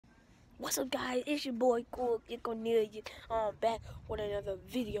What's up, guys? It's your boy Cool Cornelius. Back with another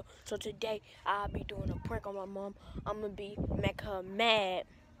video. So today I'll be doing a prank on my mom. I'm gonna make her mad,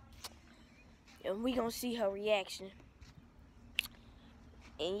 and we gonna see her reaction.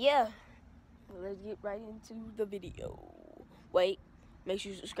 And yeah, let's get right into the video. Wait, make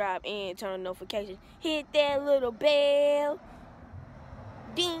sure you subscribe and turn on notifications. Hit that little bell,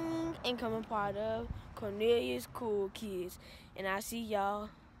 ding, and come a part of Cornelius Cool Kids. And I'll see y'all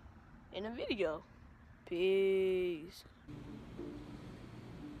in the video. Peace.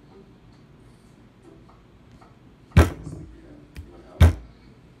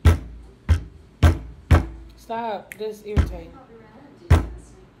 Stop. That's irritating.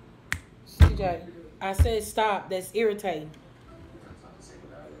 CJ, I said stop. That's irritating.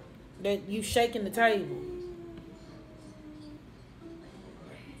 That you shaking the table.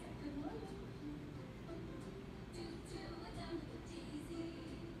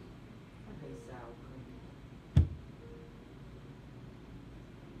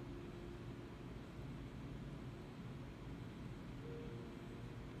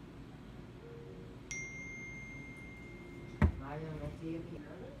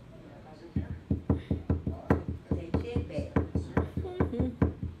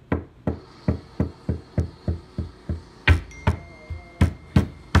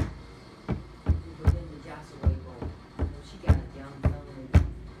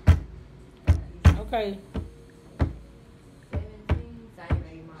 Okay.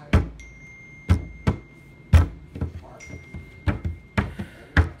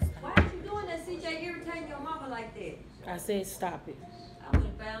 Why are you doing that, CJ? Irritating your mama like that? I said stop it. I would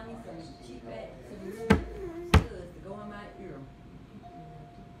have found me some cheap ass some studs to go in my ear.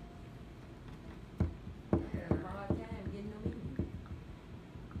 I had a hard time getting them in.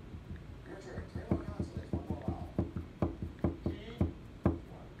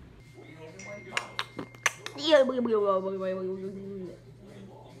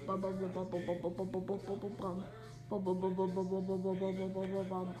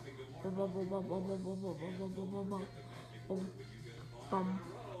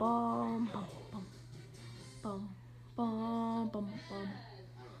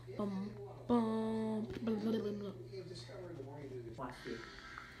 Watch it.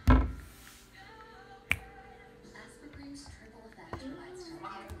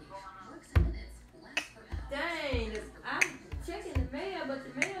 Dang, I'm checking the mail, but the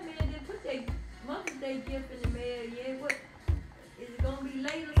mailman didn't put their Mother's Day gift in the mail yet. What is it gonna be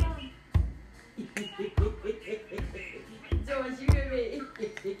late or something? George, you hear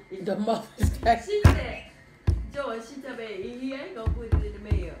me? The Mother's Day. She said, George, she told me he ain't gonna put it in the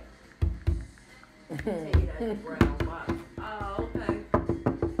mail. Take it out the brown box. Oh, okay.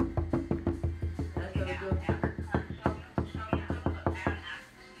 That's what I'm doing.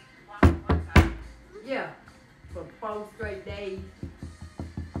 Yeah, for 4 straight days.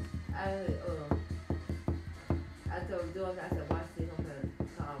 I told George, I said, watch this, I'm gonna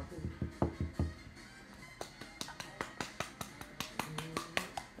call Pooh.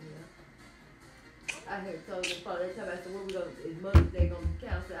 I heard told the phone, they told me, I said, what we gonna, is Mother's Day gonna be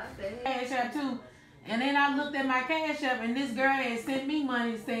canceled? I said, hey. Cash App too. And then I looked at my Cash App and this girl had sent me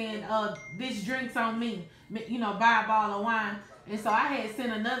money saying, this drink's on me. You know, buy a bottle of wine. And so I had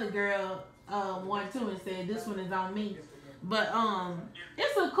sent another girl one too and said this one is on me. But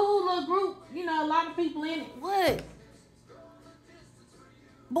it's a cool little group, you know, a lot of people in it. What?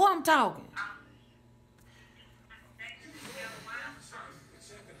 Boy, I'm talking.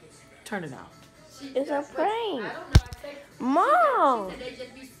 Turn it off. It's a prank. I don't know, I think Mom! she said they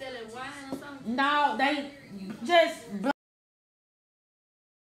just be selling wine or something. No, they just